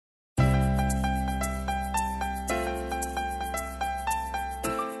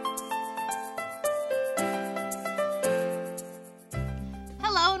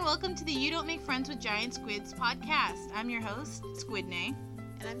welcome to the You Don't Make Friends with Giant Squids podcast. I'm your host, Squidney.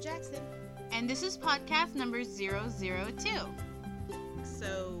 And I'm Jackson. And this is podcast number 002.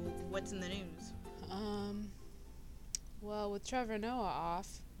 So, what's in the news? Well, with Trevor Noah off,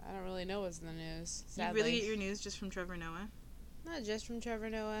 I don't really know what's in the news, sadly. You really get your news just from Trevor Noah? Not just from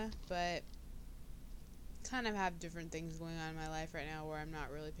Trevor Noah, but kind of have different things going on in my life right now where I'm not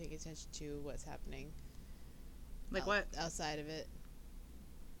really paying attention to what's happening. Like what? Outside of it.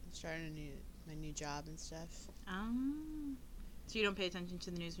 I'm starting my new job and stuff. So you don't pay attention to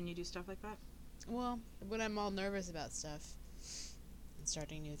the news when you do stuff like that? Well, when I'm all nervous about stuff and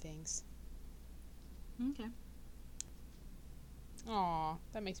starting new things. Okay. Aw,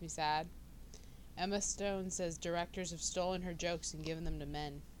 that makes me sad. Emma Stone says directors have stolen her jokes and given them to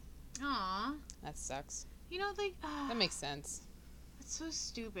men. Aw. That sucks. You know, like... that makes sense. That's so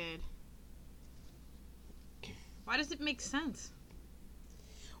stupid. Why does it make sense?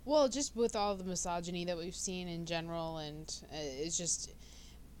 Well, just with all the misogyny that we've seen in general, and it's just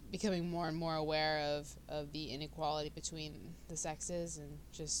becoming more and more aware of the inequality between the sexes, and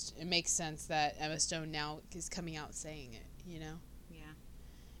just it makes sense that Emma Stone now is coming out saying it, you know? Yeah.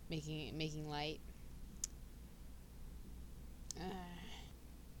 Making light.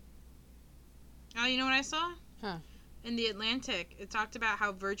 Oh, you know what I saw? Huh. In The Atlantic, it talked about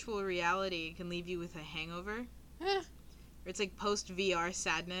how virtual reality can leave you with a hangover. Huh. It's like post-VR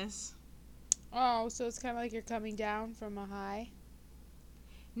sadness. Oh, so it's kind of like you're coming down from a high?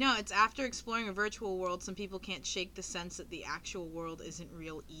 No, it's after exploring a virtual world, some people can't shake the sense that the actual world isn't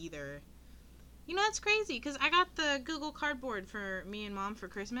real either. You know, that's crazy, because I got the Google Cardboard for me and Mom for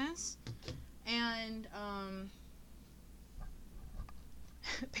Christmas. And,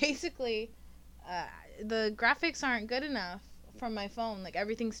 basically, the graphics aren't good enough from my phone. Like,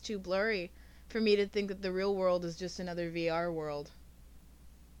 everything's too blurry for me to think that the real world is just another VR world.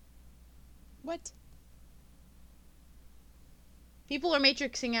 What? People are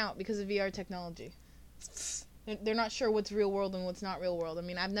matrixing out because of VR technology. They're not sure what's real world and what's not real world. I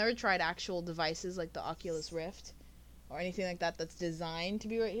mean, I've never tried actual devices like the Oculus Rift or anything like that that's designed to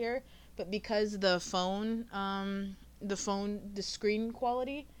be right here. But because the screen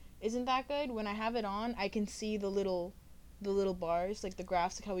quality isn't that good, when I have it on, I can see the little bars, like the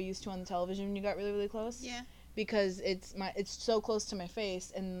graphs, like how we used to on the television when you got really, really close. Yeah. Because it's so close to my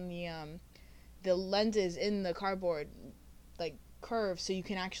face, and the lenses in the cardboard like curve, so you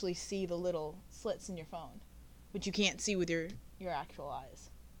can actually see the little slits in your phone, which you can't see with your actual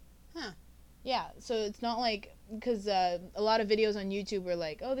eyes. Huh. Yeah, so it's not like, because a lot of videos on YouTube were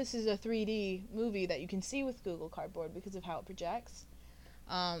like, oh, this is a 3D movie that you can see with Google Cardboard because of how it projects.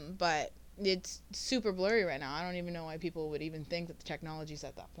 But it's super blurry right now. I don't even know why people would even think that the technology's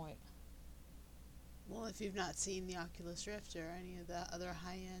at that point. Well, if you've not seen the Oculus Rift or any of the other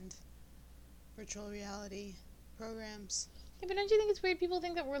high-end virtual reality programs. Yeah, but don't you think it's weird people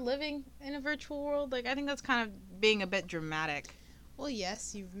think that we're living in a virtual world? Like, I think that's kind of being a bit dramatic. Well,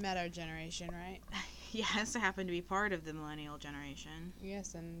 yes, you've met our generation, right? Yes, I happen to be part of the millennial generation.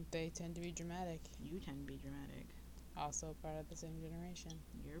 Yes, and they tend to be dramatic. You tend to be dramatic. Also part of the same generation.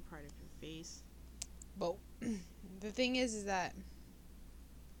 You're part of your face. But the thing is that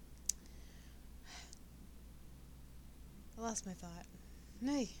I lost my thought.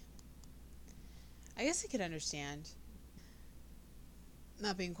 Nay. I guess I could understand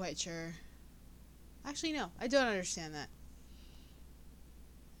not being quite sure. Actually, no, I don't understand that.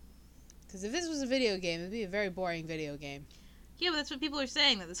 Because if this was a video game, it'd be a very boring video game. Yeah, but that's what people are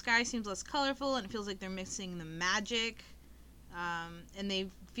saying, that the sky seems less colorful and it feels like they're missing the magic. And they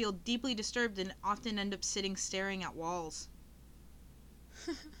feel deeply disturbed and often end up sitting staring at walls.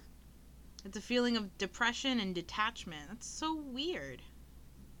 It's a feeling of depression and detachment. That's so weird.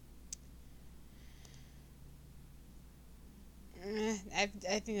 I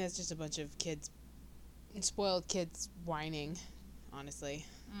think that's just a bunch of kids, spoiled kids whining, honestly.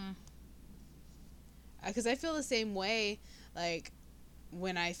 Because I feel the same way, like,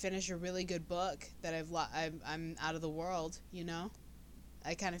 when I finish a really good book that I'm out of the world, you know?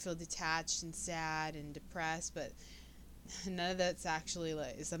 I kind of feel detached and sad and depressed, but none of that's actually,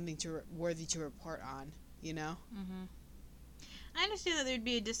 like, something worthy to report on, you know? Mm-hmm. I understand that there'd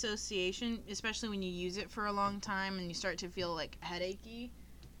be a dissociation, especially when you use it for a long time and you start to feel, like, headachy.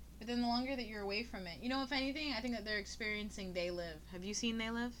 But then the longer that you're away from it, you know, if anything, I think that they're experiencing They Live. Have you seen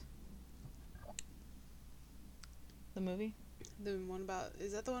They Live? The movie?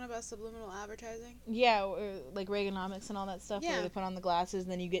 Is that the one about subliminal advertising? Yeah, or like Reaganomics and all that stuff, Yeah. where they put on the glasses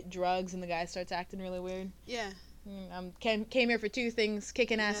and then you get drugs and the guy starts acting really weird. Yeah. Came here for two things,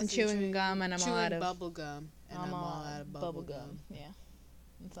 kicking ass and chewing gum, and I'm all out of bubble gum. And I'm all out of bubble gum. Yeah.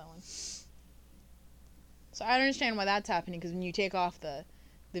 That's that one. So I understand why that's happening, because when you take off the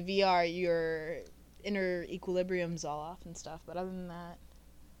VR, your inner equilibrium's all off and stuff. But other than that,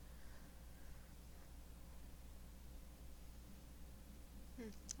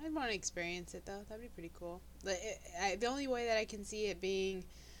 I'd want to experience it though. That'd be pretty cool. The only way that I can see it being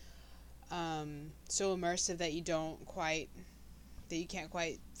so immersive that you can't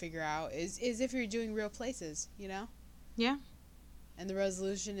quite figure out is if you're doing real places, you know? Yeah. And the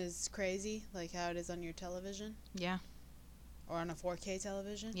resolution is crazy, like how it is on your television. Yeah. Or on a 4K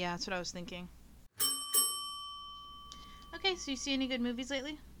television. Yeah, that's what I was thinking. Okay, so you see any good movies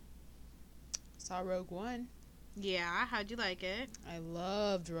lately? Saw Rogue One. Yeah, how'd you like it? I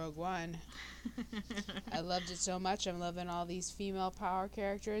loved Rogue One. I loved it so much. I'm loving all these female power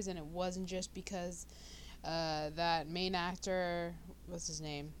characters, and it wasn't just because that main actor, what's his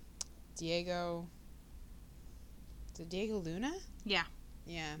name? Diego. Is it Diego Luna? Yeah.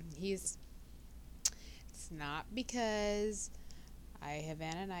 Yeah, it's not because I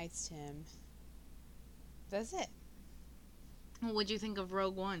Havana Nights him. That's it. Well, what'd you think of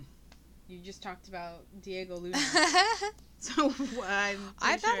Rogue One? You just talked about Diego Luna. So I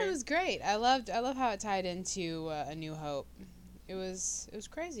thought it was great. I love how it tied into A New Hope. It was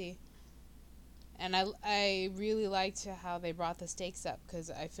crazy. And I really liked how they brought the stakes up,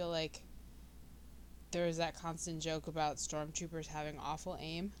 because I feel like there was that constant joke about stormtroopers having awful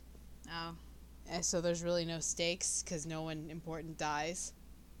aim. Oh. And so there's really no stakes because no one important dies.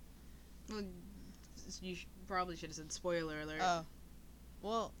 Well, you probably should have said spoiler alert. Oh.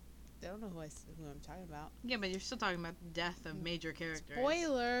 Well, I don't know who I'm talking about. Yeah, but you're still talking about the death of major characters.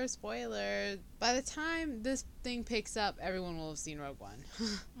 Spoiler. By the time this thing picks up, everyone will have seen Rogue One.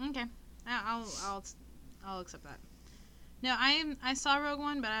 Okay. I'll accept that. No, I saw Rogue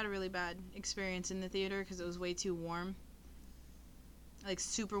One, but I had a really bad experience in the theater because it was way too warm. Like,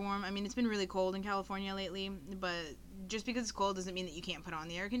 super warm. I mean, it's been really cold in California lately, but just because it's cold doesn't mean that you can't put on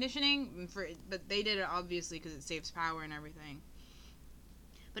the air conditioning. But they did it, obviously, because it saves power and everything.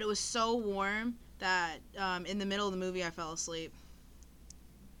 But it was so warm that in the middle of the movie I fell asleep.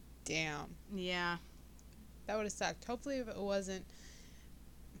 Damn. Yeah. That would have sucked. Hopefully if it wasn't...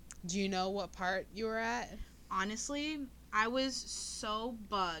 Do you know what part you were at? Honestly, I was so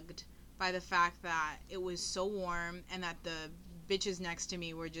bugged by the fact that it was so warm and that the bitches next to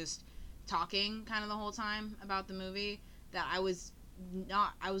me were just talking kind of the whole time about the movie that I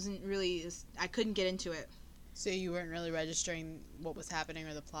couldn't get into it. So you weren't really registering what was happening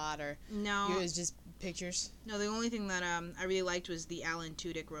or the plot, or no, it was just pictures? No, the only thing that I really liked was the Alan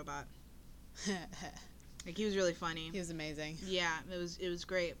Tudyk robot. Like, he was really funny. He was amazing. Yeah, it was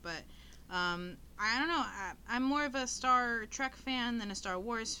great, but I don't know. I'm more of a Star Trek fan than a Star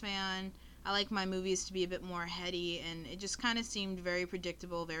Wars fan. I like my movies to be a bit more heady, and it just kind of seemed very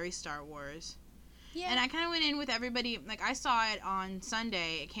predictable, very Star Wars. Yeah. And I kind of went in with everybody. Like, I saw it on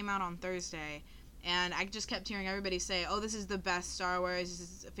Sunday. It came out on Thursday. And I just kept hearing everybody say, oh, this is the best Star Wars. This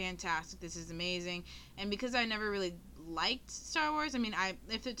is fantastic. This is amazing. And because I never really liked Star Wars, I mean,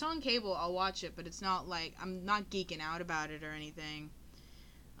 if it's on cable, I'll watch it. But it's not like, I'm not geeking out about it or anything.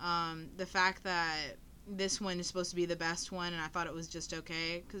 The fact that this one is supposed to be the best one, and I thought it was just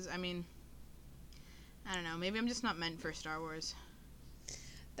okay. Because, I mean, I don't know. Maybe I'm just not meant for Star Wars.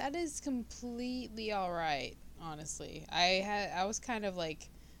 That is completely alright, honestly. I was kind of like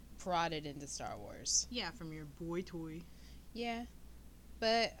prodded into Star Wars. Yeah, from your boy toy. Yeah.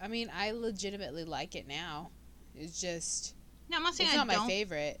 But, I mean, I legitimately like it now. It's just... No, I'm not saying it's not my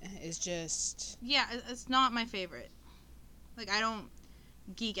favorite. It's just... Yeah, it's not my favorite. Like, I don't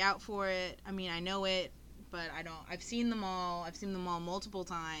geek out for it. I mean, I know it, but I don't... I've seen them all. I've seen them all multiple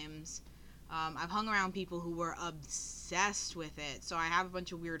times. I've hung around people who were obsessed with it, so I have a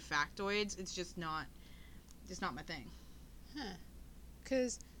bunch of weird factoids. It's just not my thing. Huh.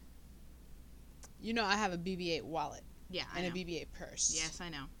 Because... You know, I have a BB-8 wallet. Yeah, and a BB-8 purse. Yes, I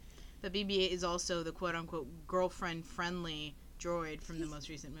know. The BB-8 is also the quote-unquote girlfriend-friendly droid from the most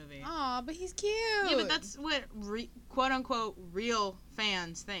recent movie. Aw, but he's cute. Yeah, but that's what quote-unquote real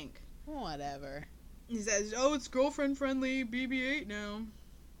fans think. Whatever. He says, oh, it's girlfriend-friendly BB-8 now.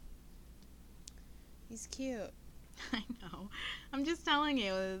 He's cute. I know. I'm just telling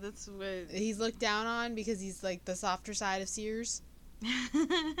you, that's what... He's looked down on because he's like the softer side of Sears.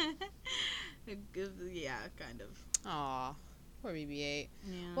 Yeah, kind of. Aw, poor BB-8.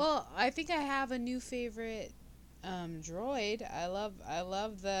 Yeah. Well, I think I have a new favorite droid. I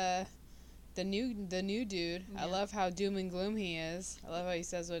love the new dude. Yeah. I love how doom and gloom he is. I love how he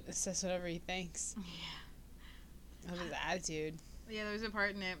says whatever he thinks. Yeah. I love his attitude. Yeah, there was a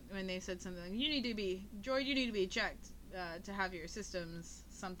part in it when they said something like, you need to be checked. to have your systems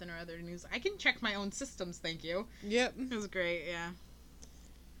something or other. And he was like, I can check my own systems, thank you. Yep. It was great, yeah.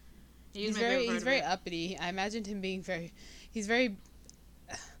 He's very uppity. I imagined him being he's very,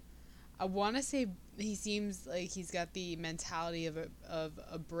 I want to say he seems like he's got the mentality of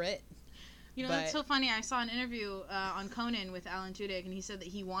a Brit. You know, that's so funny. I saw an interview on Conan with Alan Tudyk, and he said that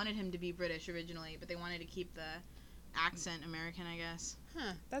he wanted him to be British originally, but they wanted to keep the accent American, I guess.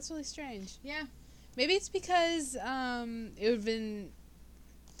 Huh, that's really strange. Yeah. Maybe it's because it would have been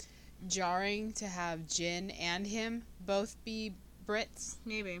jarring to have Jin and him both be Brits.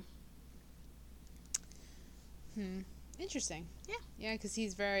 Maybe. Interesting. Yeah. Yeah, because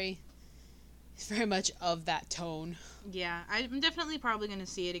he's very much of that tone. Yeah, I'm definitely probably going to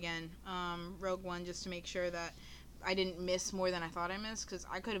see it again, Rogue One, just to make sure that I didn't miss more than I thought I missed, because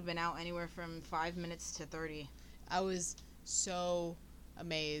I could have been out anywhere from 5 minutes to 30. I was so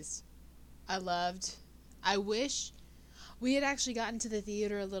amazed. I wish we had actually gotten to the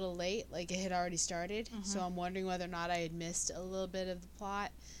theater a little late, like it had already started, so I'm wondering whether or not I had missed a little bit of the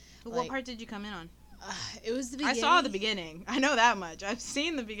plot. What part did you come in on? It was the beginning. I saw the beginning. I know that much. I've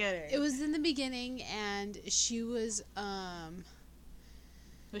seen the beginning. It was in the beginning, and she was,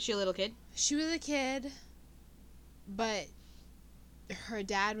 Was she a little kid? She was a kid, but her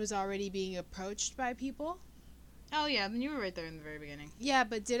dad was already being approached by people. Oh, yeah, then you were right there in the very beginning. Yeah,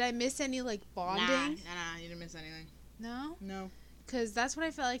 but did I miss any, like, bonding? Nah, you didn't miss anything. No? No. Because that's what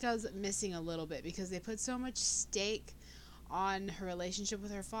I felt like I was missing a little bit, because they put so much stake on her relationship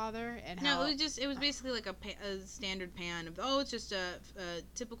with her father and how... No, it was basically like a standard pan of, it's just a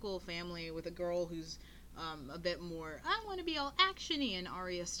typical family with a girl who's a bit more, I want to be all actiony and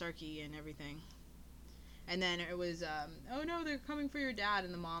Arya Starky and everything. And then it was, oh no, they're coming for your dad,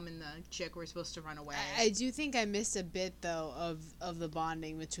 and the mom and the chick were supposed to run away. I do think I missed a bit, though, of the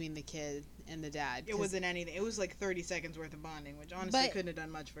bonding between the kid and the dad. It wasn't anything. It was like 30 seconds worth of bonding, which honestly couldn't have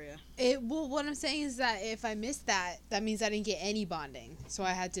done much for you. Well, what I'm saying is that if I missed that, that means I didn't get any bonding. So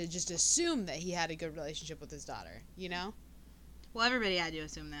I had to just assume that he had a good relationship with his daughter, you know? Well, everybody had to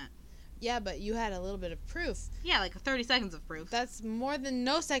assume that. Yeah, but you had a little bit of proof. Yeah, like 30 seconds of proof. That's more than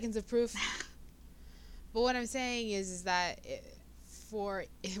no seconds of proof. But what I'm saying is that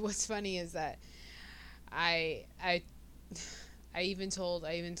what's funny is that I even told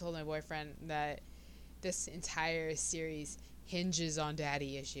my boyfriend that this entire series hinges on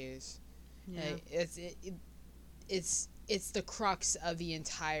daddy issues. Yeah. It's the crux of the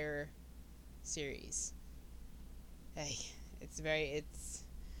entire series. I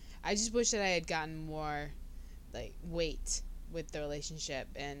just wish that I had gotten more like weight with the relationship,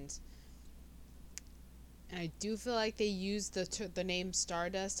 and I do feel like they used the name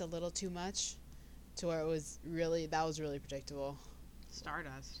Stardust a little too much, to where that was really predictable.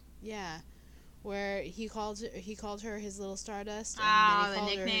 Stardust. Yeah, where he called her his little Stardust. And then he called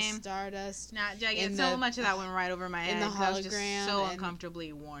nickname. Her his Stardust. Nah, so much of that went right over my head. In the hologram. I was just so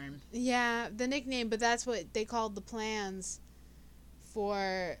uncomfortably warm. Yeah, the nickname, but that's what they called the plans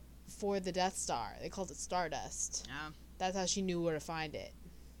for the Death Star. They called it Stardust. Yeah. That's how she knew where to find it.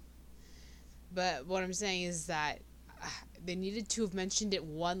 But what I'm saying is that they needed to have mentioned it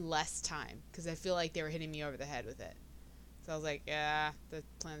one less time, because I feel like they were hitting me over the head with it. So I was like, yeah, the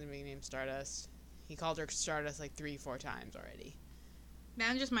plans are being named Stardust. He called her Stardust like 3-4 times already.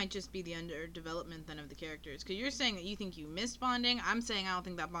 That might just be the underdevelopment then of the characters. Because you're saying that you think you missed bonding. I'm saying I don't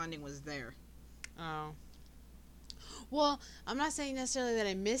think that bonding was there. Oh. Well, I'm not saying necessarily that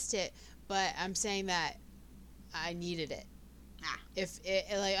I missed it, but I'm saying that I needed it.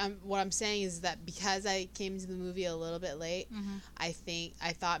 What I'm saying is that because I came to the movie a little bit late, I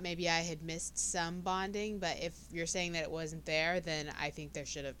thought maybe I had missed some bonding, but if you're saying that it wasn't there, then I think there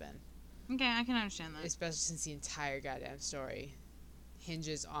should have been. Okay, I can understand that. Especially since the entire goddamn story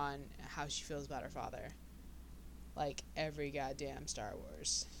hinges on how she feels about her father. Like every goddamn Star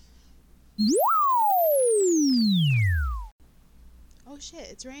Wars. Oh shit,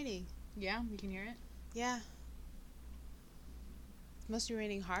 it's raining. Yeah, you can hear it? Yeah. It must be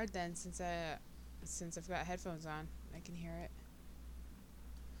raining hard then, since I've got headphones on. I can hear it.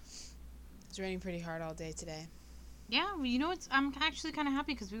 It's raining pretty hard all day today. Yeah, well, you know what? I'm actually kind of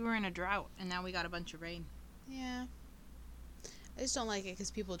happy because we were in a drought, and now we got a bunch of rain. Yeah. I just don't like it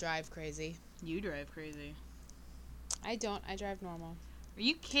because people drive crazy. You drive crazy. I don't. I drive normal. Are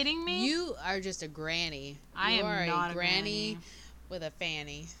you kidding me? You are just a granny. I am not a granny with a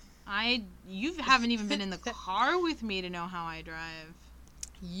fanny. You haven't even been in the car with me to know how I drive.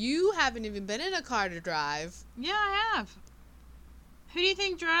 You haven't even been in a car to drive. Yeah, I have. Who do you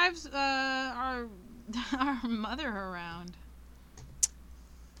think drives our mother around?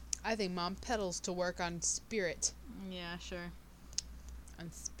 I think Mom pedals to work on spirit. Yeah, sure.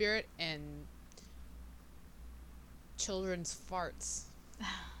 On spirit and children's farts.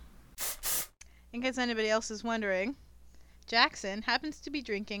 In case anybody else is wondering, Jackson happens to be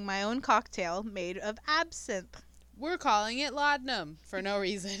drinking my own cocktail made of absinthe. We're calling it laudanum for no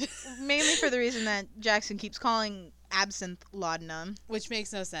reason. Mainly for the reason that Jackson keeps calling absinthe laudanum. Which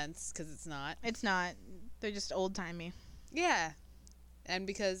makes no sense, because it's not. It's not. They're just old-timey. Yeah. And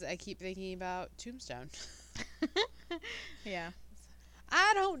because I keep thinking about Tombstone. Yeah.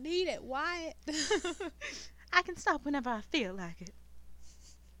 I don't need it, Wyatt. I can stop whenever I feel like it.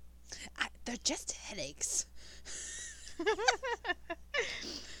 They're just headaches.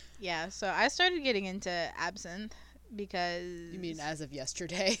 Yeah, so I started getting into absinthe because... You mean as of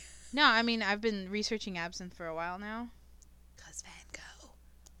yesterday? No, I mean, I've been researching absinthe for a while now. 'Cause Van Gogh.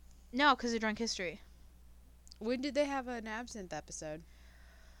 No, because of Drunk History. When did they have an absinthe episode?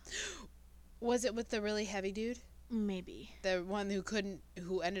 Was it with the really heavy dude? Maybe. The one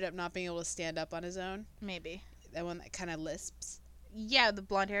who ended up not being able to stand up on his own? Maybe. That one that kind of lisps? Yeah, the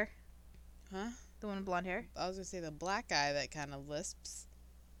blonde hair. Huh? The one with blonde hair. I was going to say the black guy that kind of lisps.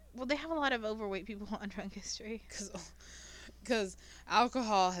 Well, they have a lot of overweight people on Drunk History. Because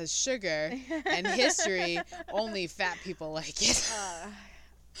alcohol has sugar, and history, only fat people like it.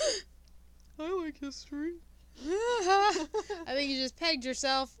 I like history. I think you just pegged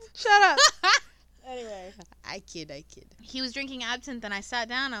yourself. Shut up. Anyway. I kid. He was drinking absinthe, and I sat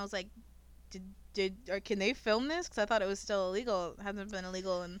down. I was like, can they film this? Because I thought it was still illegal. It hasn't been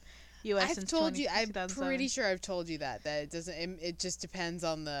illegal in U.S. since 2007. I'm pretty sure I've told you that it doesn't. It just depends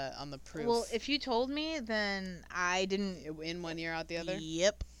on the proof. Well, if you told me, then I didn't. In one ear, out the other.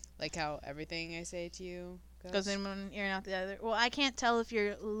 Yep. Like how everything I say to you goes in one ear and out the other. Well, I can't tell if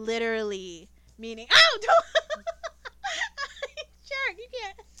you're literally meaning. Oh, don't. Jerk, you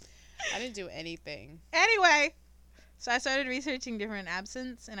can't. I didn't do anything. Anyway, so I started researching different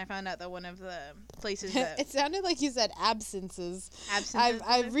absinthes, and I found out that one of the places that it sounded like you said absences. Absences.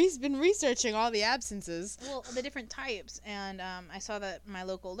 I've been researching all the absences. Well, the different types, and I saw that my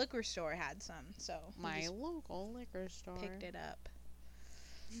local liquor store had some, so my local liquor store picked it up.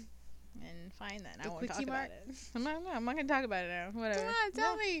 And fine then. The I won't talk about it. I'm not going to talk about it now. Whatever. Come on,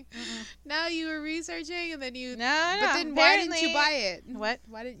 tell me. Now you were researching and then you... No. But then why didn't you buy it? What?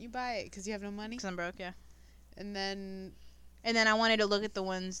 Why didn't you buy it? Because you have no money? Because I'm broke, yeah. And then I wanted to look at the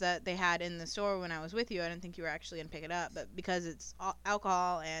ones that they had in the store when I was with you. I didn't think you were actually going to pick it up. But because it's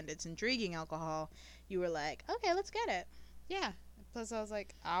alcohol and it's intriguing alcohol, you were like, okay, let's get it. Yeah. Plus I was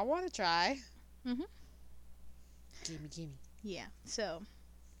like, I want to try. Mm-hmm. Gimme. Yeah. So...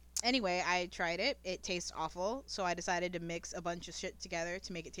 Anyway, I tried it. It tastes awful, so I decided to mix a bunch of shit together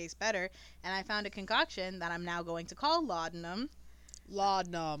to make it taste better, and I found a concoction that I'm now going to call laudanum.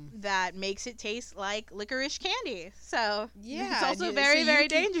 Laudanum. That makes it taste like licorice candy. So, yeah, it's also very, very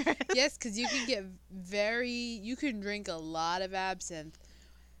dangerous. Yes, because you can drink a lot of absinthe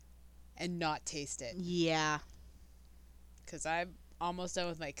and not taste it. Yeah. Because I'm almost done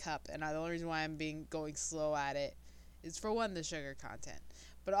with my cup, and the only reason why I'm going slow at it is, for one, the sugar content.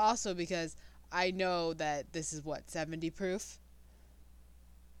 But also because I know that this is, 70 proof?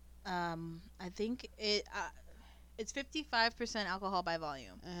 I think it's 55% alcohol by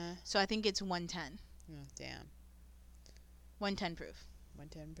volume. Uh-huh. So I think it's 110. Oh, damn. 110 proof.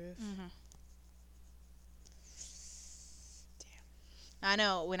 110 proof? Mm-hmm. Damn. I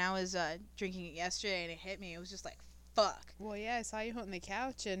know, when I was drinking it yesterday and it hit me, it was just like, fuck. Well, yeah, I saw you on the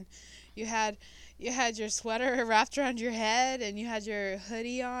couch and you had your sweater wrapped around your head and you had your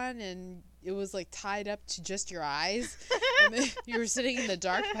hoodie on and it was like tied up to just your eyes. And then you were sitting in the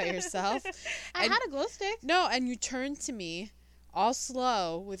dark by yourself. I had a glow stick. No, and you turned to me all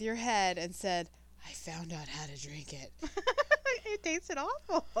slow with your head and said, I found out how to drink it. It tasted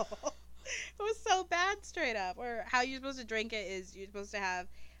awful. It was so bad, straight up. Or how you're supposed to drink it is you're supposed to have...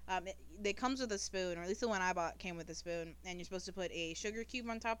 it comes with a spoon, or at least the one I bought came with a spoon, and you're supposed to put a sugar cube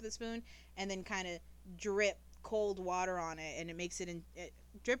on top of the spoon and then kind of drip cold water on it, and it makes it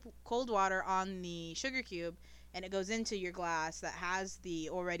drip cold water on the sugar cube, and it goes into your glass that has the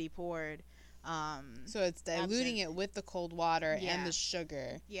already poured so it's diluting it with the cold water and the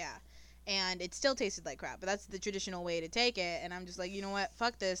sugar. Yeah. And it still tasted like crap, but that's the traditional way to take it, and I'm just like, you know what,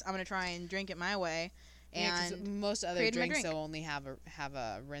 fuck this, I'm gonna try and drink it my way. And yeah, most other drinks will only have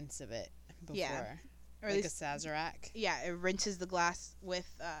a rinse of it before. Yeah. Or like a Sazerac. Yeah, it rinses the glass with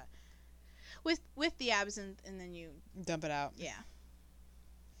the absinthe, and then you dump it out. Yeah.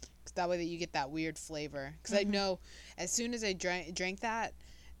 Cause that way that you get that weird flavor. Because I know as soon as I drank that,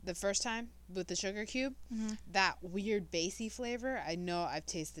 the first time with the sugar cube, that weird bassy flavor, I know I've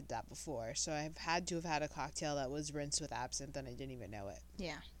tasted that before. So I've had to have had a cocktail that was rinsed with absinthe and I didn't even know it.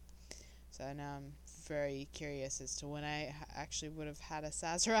 Yeah. So now I'm very curious as to when I actually would have had a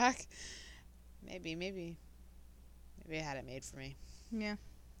Sazerac. Maybe I had it made for me. Yeah.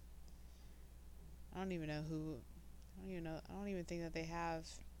 I don't even think that they have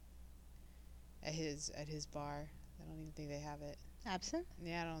at his bar. I don't even think they have it. Absinthe?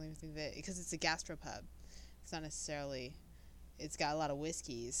 Yeah, I don't even think that, because it's a gastropub. It's not necessarily. It's got a lot of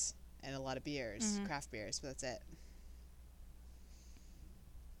whiskeys and a lot of beers, craft beers, but that's it.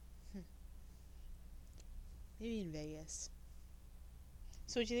 Maybe in Vegas.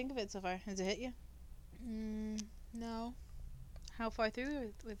 So what do you think of it so far? Has it hit you? No. How far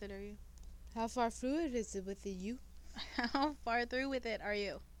through with it are you? How far through it is it with you? How far through with it are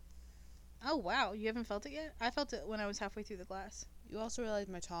you? Oh, wow. You haven't felt it yet? I felt it when I was halfway through the glass. You also realize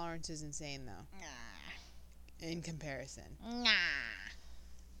my tolerance is insane, though. Nah. In comparison. Nah.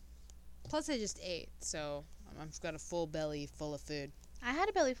 Plus, I just ate, so I've got a full belly full of food. I had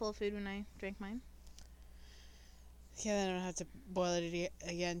a belly full of food when I drank mine. Yeah, then I don't have to boil it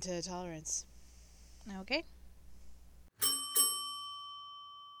again to tolerance. Okay.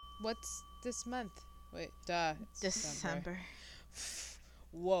 What's this month? Wait, duh. December.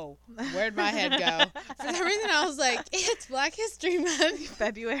 Whoa, where'd my head go? For some reason, I was like, it's Black History Month.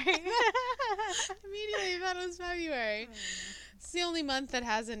 February. Immediately thought it was February. It's the only month that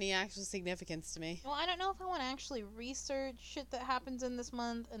has any actual significance to me. Well, I don't know if I want to actually research shit that happens in this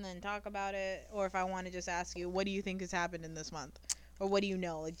month and then talk about it, or if I want to just ask you, what do you think has happened in this month? Or what do you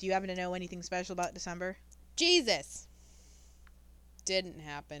know? Like, do you happen to know anything special about December? Jesus. Didn't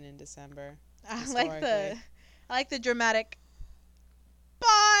happen in December. I like the dramatic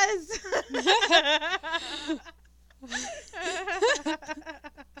pause.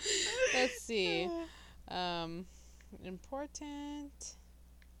 Let's see. Important.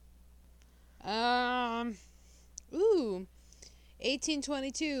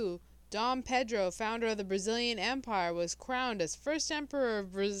 1822. Dom Pedro, founder of the Brazilian Empire, was crowned as first emperor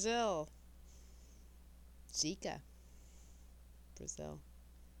of Brazil. Zika. Brazil.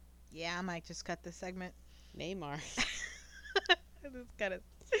 Yeah, I might just cut this segment. Neymar. This is kind of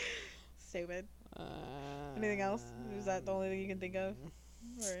stupid. Anything else? Is that the only thing you can think of?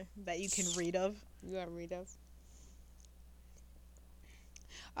 Or that you can read of? You gotta read of.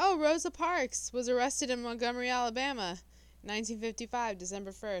 Oh, Rosa Parks was arrested in Montgomery, Alabama, 1955,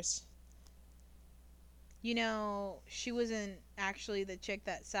 December 1st. You know, she wasn't actually the chick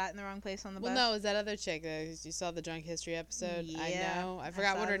that sat in the wrong place on the bus. Well, no, it was that other chick. You saw the Drunk History episode. Yeah, I know. I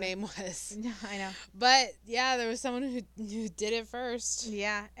forgot what her name was. I know. But yeah, there was someone who did it first.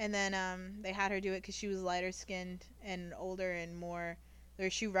 Yeah, and then they had her do it because she was lighter skinned and older and more. Or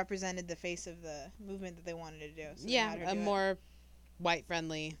she represented the face of the movement that they wanted to do. So yeah, a more white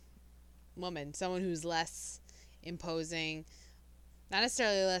friendly woman, someone who's less imposing. Not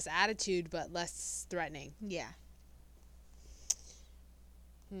necessarily less attitude, but less threatening. Yeah.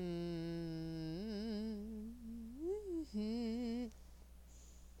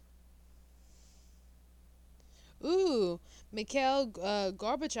 Ooh, Mikhail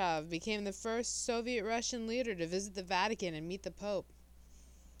Gorbachev became the first Soviet-Russian leader to visit the Vatican and meet the Pope.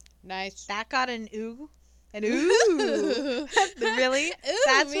 Nice. That got an ooh. An ooh. Really? Ooh,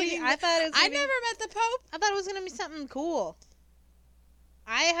 That's what I thought it was. I never met the Pope. I thought it was going to be something cool.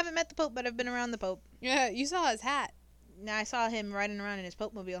 I haven't met the Pope, but I've been around the Pope. Yeah, you saw his hat. Now I saw him riding around in his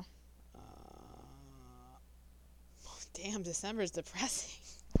Pope mobile. Damn, December's depressing.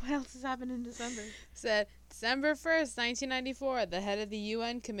 What else has happened in December? Said December 1st, 1994, the head of the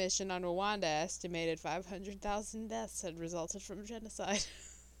UN Commission on Rwanda estimated 500,000 deaths had resulted from genocide.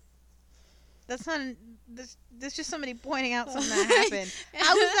 That's not. That's just somebody pointing out something that happened.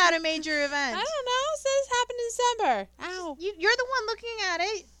 How is that a major event? I don't know. It says happened in December. Ow. You're the one looking at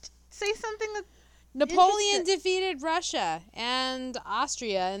it. Say something that. Napoleon defeated Russia and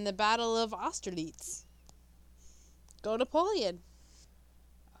Austria in the Battle of Austerlitz. Go Napoleon.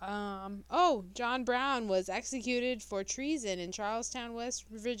 John Brown was executed for treason in Charlestown, West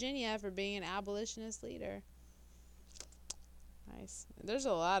Virginia for being an abolitionist leader. Nice. There's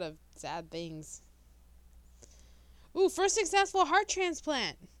a lot of sad things. Ooh, first successful heart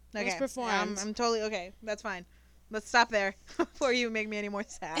transplant was performed. I'm totally okay. That's fine. Let's stop there before you make me any more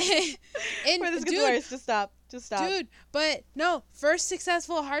sad. Before this gets worse, just stop. Just stop. Dude, but no, first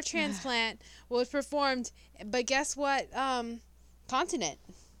successful heart transplant was performed, but guess what? Continent.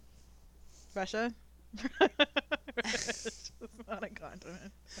 Russia? It's not a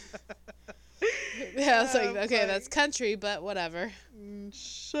continent. Yeah, I was like, okay, Funny. that's country, but whatever.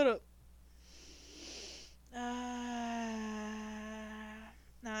 Shut up.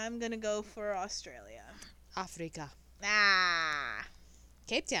 Now I'm gonna go for Australia. Africa. Ah.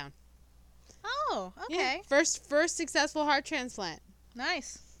 Cape Town. Oh, okay. Yeah. First successful heart transplant.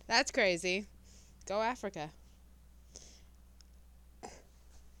 Nice. That's crazy. Go Africa.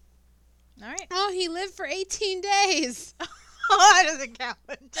 All right. Oh, he lived for 18 days. Oh, that doesn't count.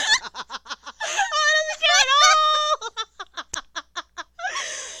 Oh, that doesn't count at all.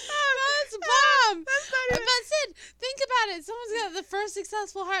 That's a bomb. That's not even... But Sid, think about it. Someone's got the first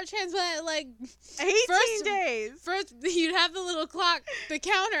successful heart transplant, like 18 days. First, you'd have the little clock, the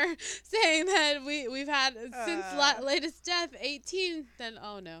counter, saying that we've had since latest death 18. Then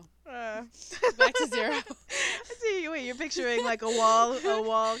oh no, back to 0. See, wait, you're picturing like a wall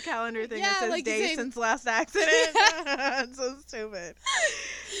calendar thing that says like day since last accident. That's so stupid.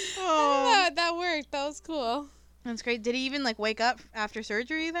 Oh, that worked. That was cool. That's great. Did he even like wake up after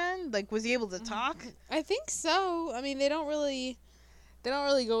surgery then? Like, was he able to talk? I think so. I mean, they don't really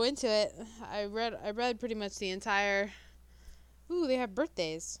go into it. I read pretty much the entire. Ooh, they have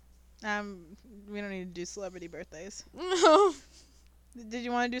birthdays. We don't need to do celebrity birthdays. No. Did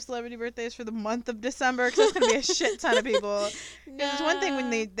you want to do celebrity birthdays for the month of December? Because there's going to be a shit ton of people. It's one thing when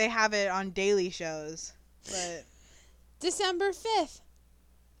they have it on daily shows. But December 5th,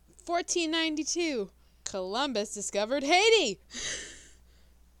 1492, Columbus discovered Haiti.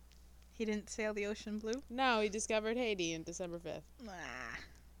 He didn't sail the ocean blue? No, he discovered Haiti on December 5th. Nah.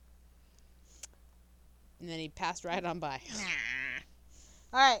 And then he passed right on by. Nah.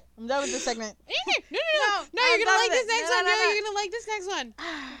 All right, I'm done with this segment. No, you're going to like this next one. No, you're going to like this next one.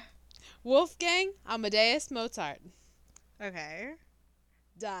 Wolfgang Amadeus Mozart. Okay.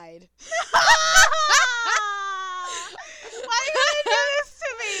 Died. Why are you going to do this to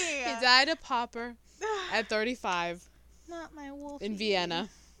me? He died a pauper at 35. Not my wolf. In Vienna.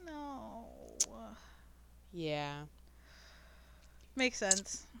 No. Yeah. Makes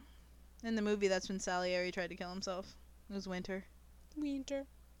sense. In the movie, that's when Salieri tried to kill himself. It was winter. Winter.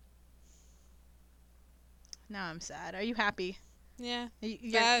 Now I'm sad. Are you happy? Yeah.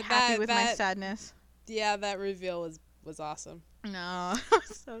 You're happy with my sadness? Yeah, that reveal was awesome. No, I'm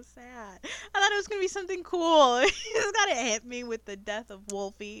so sad. I thought it was going to be something cool. You just got to hit me with the death of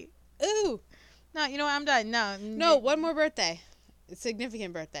Wolfie. Ooh. No, you know what? I'm done. No, one more birthday. A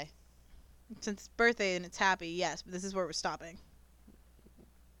significant birthday. Since it's birthday and it's happy, yes, but this is where we're stopping.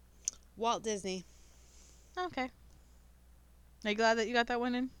 Walt Disney. Okay. Are you glad that you got that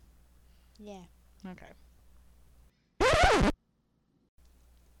one in? Yeah. Okay.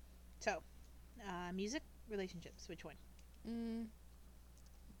 So, music, relationships, which one?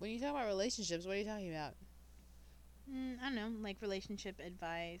 When you talk about relationships, what are you talking about? I don't know, like relationship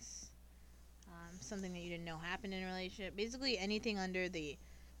advice, something that you didn't know happened in a relationship. Basically anything under the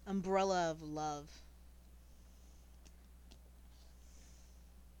umbrella of love.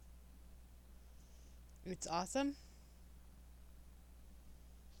 It's awesome.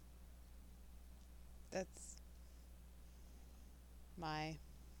 That's my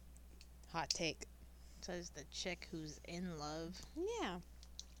hot take. Says the chick who's in love. Yeah.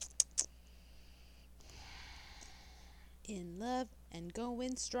 In love and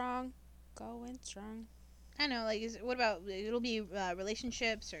going strong. Going strong. I know, like, what about, it'll be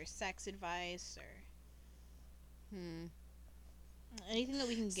relationships or sex advice or anything that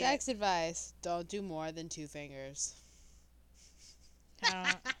we can get. Sex advice. Don't do more than 2 fingers.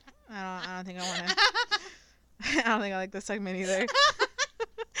 I don't think I want to. I don't think I like this segment either.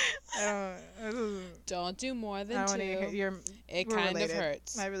 Don't do more than 2. It kind of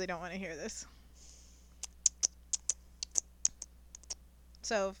hurts. I really don't want to hear this.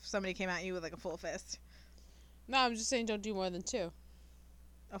 So if somebody came at you with like a full fist. No, I'm just saying don't do more than 2.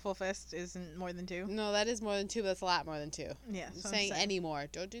 A full fist isn't more than 2? No, that is more than 2, but that's a lot more than 2. Yeah. I'm saying any more.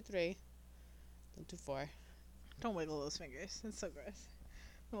 Don't do 3. Don't do 4. Don't wiggle those fingers. That's so gross.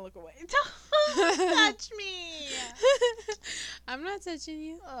 I'm gonna look away. Don't touch me! I'm not touching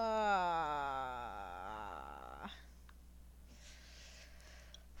you. I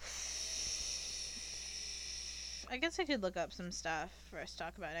guess I could look up some stuff for us to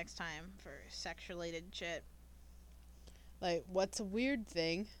talk about next time for sex-related shit. Like, what's a weird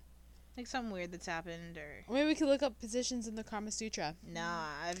thing? Like something weird that's happened, or Maybe we could look up positions in the Kama Sutra. Nah,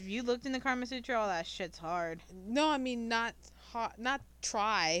 have you looked in the Kama Sutra? All that shit's hard. No, I mean not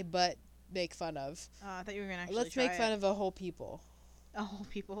try, but make fun of. I thought you were gonna actually Let's make fun of a whole people. A whole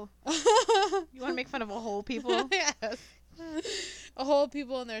people? You want to make fun of a whole people? Yes. A whole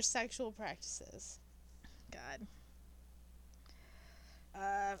people and their sexual practices. God.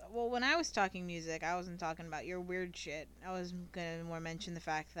 Well, when I was talking music, I wasn't talking about your weird shit. I was gonna more mention the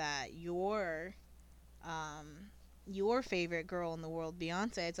fact that your favorite girl in the world,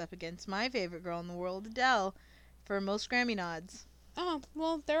 Beyonce, is up against my favorite girl in the world, Adele, for most Grammy nods. Oh,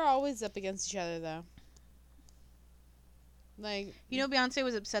 well, they're always up against each other, though. Like, You know, Beyonce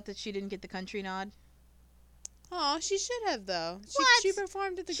was upset that she didn't get the country nod. oh, she should have, though. What? She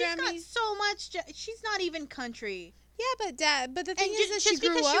performed at the She's Grammys. got so much. She's not even country. Yeah, but the thing And is that just she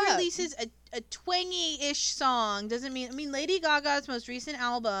grew because up. she releases a twangy-ish song doesn't mean. I mean, Lady Gaga's most recent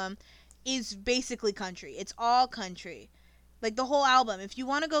album is basically country. It's all country. Like the whole album. If you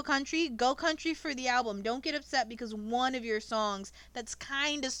want to go country for the album. Don't get upset because one of your songs that's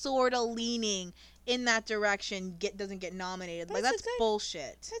kind of sort of leaning in that direction doesn't get nominated. That's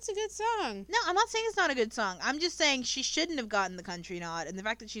bullshit. That's a good song. No, I'm not saying it's not a good song. I'm just saying she shouldn't have gotten the country nod, and the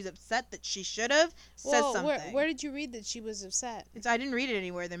fact that she's upset that she should have says something. Where did you read that she was upset? I didn't read it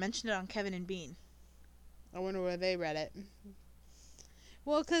anywhere. They mentioned it on Kevin and Bean. I wonder where they read it.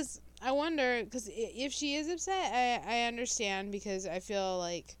 Well, because if she is upset, I understand, because I feel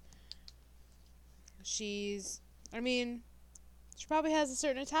like she probably has a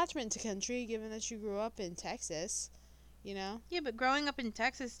certain attachment to country, given that she grew up in Texas, you know? Yeah, but growing up in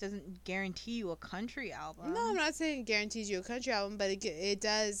Texas doesn't guarantee you a country album. No, I'm not saying it guarantees you a country album, but it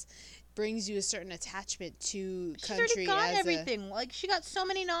does brings you a certain attachment to country. She's already got everything. Like, she got so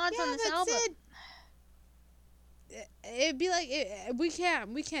many nods on this album. It'd be like we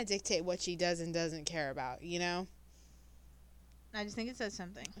can't dictate what she does and doesn't care about, you know. I just think it says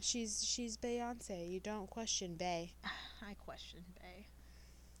something. She's Beyonce. You don't question Bey. I question Bey,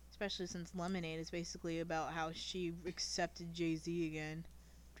 especially since Lemonade is basically about how she accepted Jay-Z again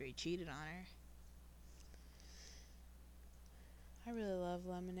after he cheated on her. I really love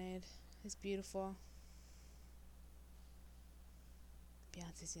Lemonade. It's beautiful.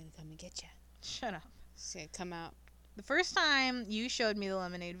 Beyonce's gonna come and get you. Shut up. She's gonna come out. The first time you showed me the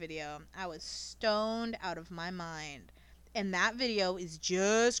Lemonade video, I was stoned out of my mind. And that video is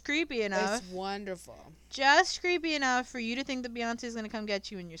just creepy enough. It's wonderful. Just creepy enough for you to think that Beyonce's going to come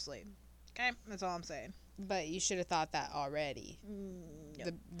get you in your sleep. Okay? That's all I'm saying. But you should have thought that already.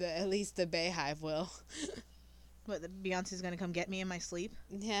 Nope. At least the Bayhive will. What, Beyonce's going to come get me in my sleep?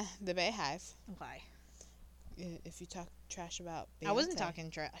 Yeah, the Bayhive. Why? If you talk trash about Beyonce. I wasn't talking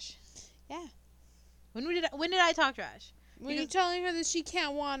trash. Yeah. When did I talk trash? When you're telling her that she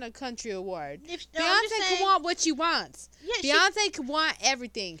can't want a country award. Beyonce can want what she wants. Yeah, Beyonce can want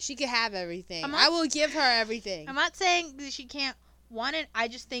everything. She can have everything. I will give her everything. I'm not saying that she can't want it. I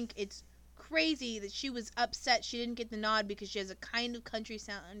just think it's crazy that she was upset she didn't get the nod because she has a kind of country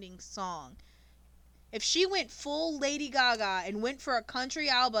sounding song. If she went full Lady Gaga and went for a country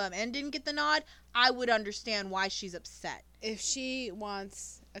album and didn't get the nod, I would understand why she's upset. If she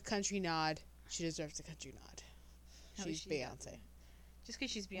wants a country nod, she deserves a country nod. She's Beyonce. Just because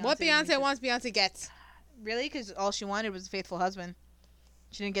she's Beyonce. What Beyonce wants, Beyonce gets. Really? Because all she wanted was a faithful husband.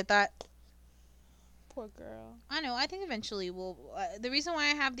 She didn't get that? Poor girl. I know. I think eventually we'll... the reason why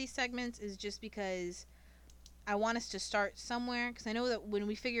I have these segments is just because I want us to start somewhere. Because I know that when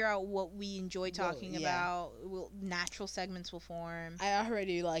we figure out what we enjoy talking about, natural segments will form. I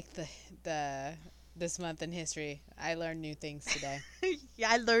already like the this month in history. I learned new things today. Yeah,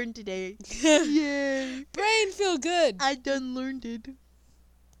 I learned today. Yay. Brain feel good. I done learned it.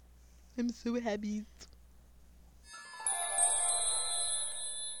 I'm so happy.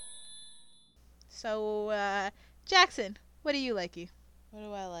 So, Jackson, what do you likey? What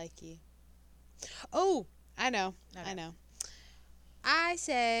do I likey? Oh, I know. Okay. I know. I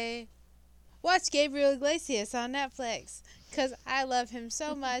say watch Gabriel Iglesias on Netflix. Because I love him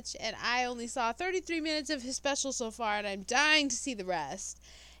so much, and I only saw 33 minutes of his special so far, and I'm dying to see the rest.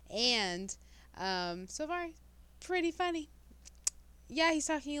 And so far, pretty funny. Yeah, he's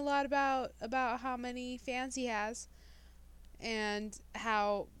talking a lot about how many fans he has, and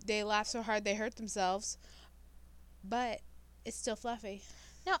how they laugh so hard they hurt themselves. But it's still fluffy.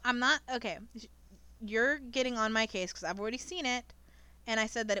 No, I'm not. Okay, you're getting on my case because I've already seen it, and I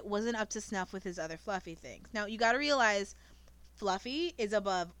said that it wasn't up to snuff with his other Fluffy things. Now, you got to realize... Fluffy is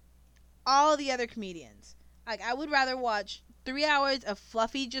above all the other comedians. Like, I would rather watch 3 hours of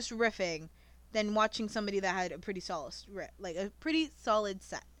Fluffy just riffing than watching somebody that had a pretty solid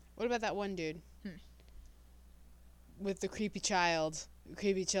set. What about that one dude? With the creepy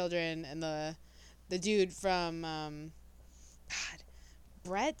children, and the dude from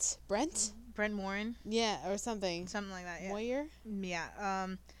Brent? Brent Morin? Yeah, or something. Something like that, yeah. Moyer? Yeah.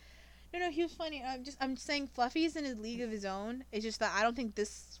 No, he was funny. I'm saying Fluffy's in his league of his own. It's just that I don't think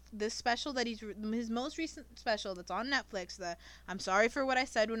this special that his most recent special that's on Netflix, the I'm Sorry for What I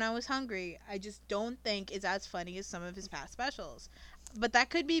Said When I Was Hungry, I just don't think is as funny as some of his past specials. But that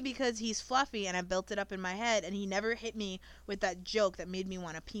could be because he's Fluffy and I built it up in my head and he never hit me with that joke that made me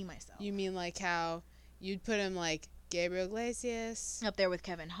want to pee myself. You mean like how you'd put him like Gabriel Iglesias up there with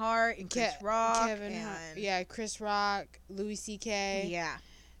Kevin Hart and Chris Rock. Yeah, Chris Rock, Louis C.K. Yeah.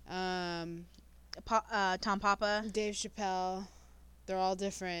 Tom Papa. Dave Chappelle. They're all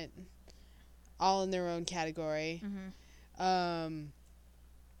different. All in their own category. Mm-hmm.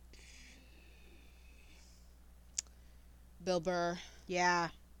 Bill Burr. Yeah.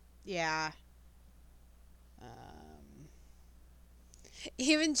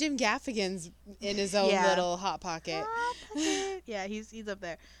 Even Jim Gaffigan's in his own little hot pocket. Yeah, he's up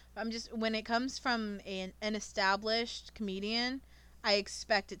there. I'm just, when it comes from an established comedian, I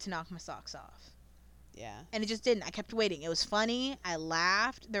expect it to knock my socks off. Yeah. And it just didn't. I kept waiting. It was funny. I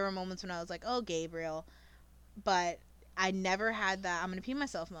laughed. There were moments when I was like, oh, Gabriel. But I never had that I'm going to pee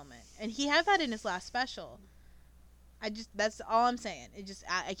myself moment. And he had that in his last special. That's all I'm saying.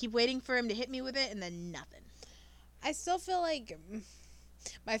 I keep waiting for him to hit me with it and then nothing. I still feel like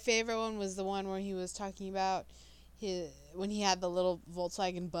my favorite one was the one where he was talking about when he had the little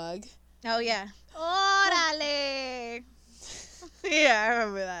Volkswagen Bug. Oh, yeah. Orale! Yeah, I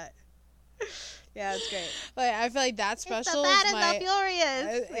remember that. Yeah, it's great. Like, I feel like that special is the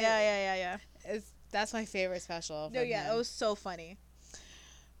furious. Yeah. That's my favorite special. No, yeah, it was so funny.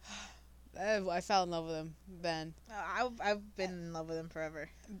 I fell in love with him then. I've been in love with him forever.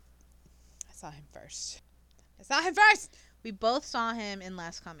 I saw him first. We both saw him in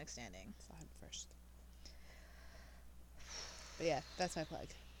Last Comic Standing. Saw him first. But yeah, that's my plug.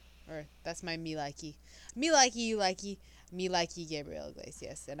 Or that's my me likey. Me likey, you likey. Me likey Gabriel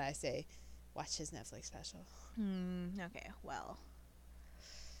Iglesias. And I say, watch his Netflix special. Okay, well.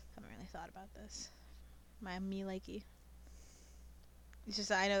 Haven't really thought about this. My me likey. It's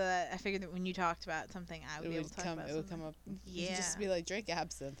just I know that I figured that when you talked about something, I would be able to talk about something. It would come up. Yeah. You'd just be like, drink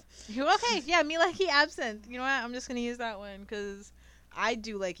absinthe. Okay, yeah, me likey absinthe. You know what? I'm just going to use that one because I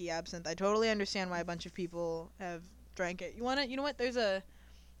do likey absinthe. I totally understand why a bunch of people have drank it. You know what? There's a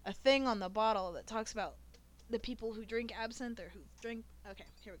thing on the bottle that talks about the people who drink absinthe or who drink. Okay,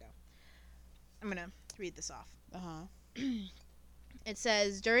 here we go. I'm going to read this off. It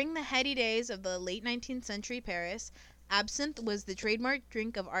says, during the heady days of the late 19th century Paris, absinthe was the trademark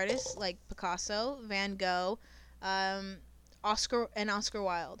drink of artists like Picasso, Van Gogh, Oscar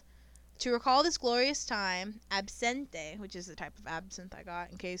Wilde. To recall this glorious time, Absinthe, which is the type of absinthe I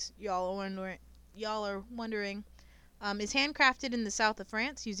got, in case y'all are wondering, is handcrafted in the south of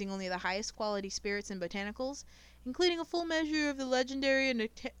France using only the highest quality spirits and botanicals, including a full measure of the legendary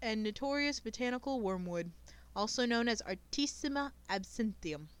and notorious botanical wormwood, also known as Artissima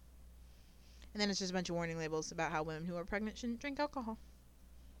Absinthium. And then it's just a bunch of warning labels about how women who are pregnant shouldn't drink alcohol.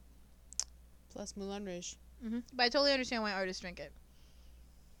 Plus Moulin Rouge. But I totally understand why artists drink it.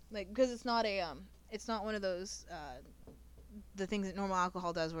 Like, because it's not one of those, the things that normal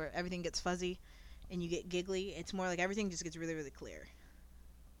alcohol does where everything gets fuzzy and you get giggly. It's more like everything just gets really, really clear.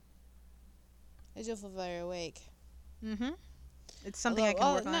 I just feel very awake. It's something I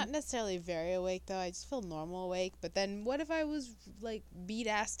can work on. Not necessarily very awake, though. I just feel normal awake. But then what if I was, like,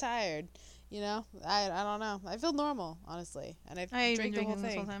 beat-ass tired? You know? I don't know. I feel normal, honestly. And I drink the whole thing.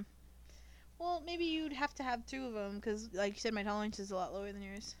 This whole time. Well, maybe you'd have to have 2 of them because, like you said, my tolerance is a lot lower than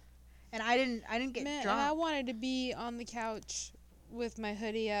yours. And I didn't get drunk. And I wanted to be on the couch with my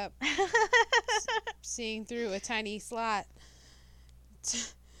hoodie up, seeing through a tiny slot,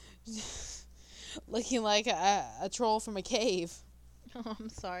 looking like a troll from a cave. Oh, I'm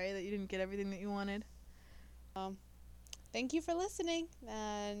sorry that you didn't get everything that you wanted. Thank you for listening,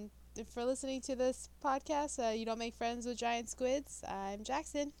 and for listening to this podcast. You Don't Make Friends with Giant Squids. I'm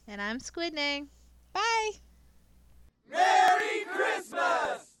Jackson. And I'm Squidnang. Bye! Merry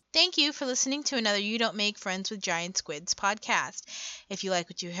Christmas! Thank you for listening to another You Don't Make Friends with Giant Squids podcast. If you like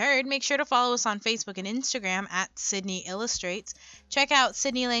what you heard, make sure to follow us on Facebook and Instagram at Sydney Illustrates. Check out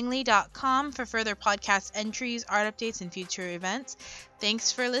sydneylangley.com for further podcast entries, art updates, and future events. Thanks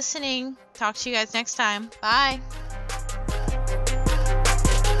for listening. Talk to you guys next time. Bye.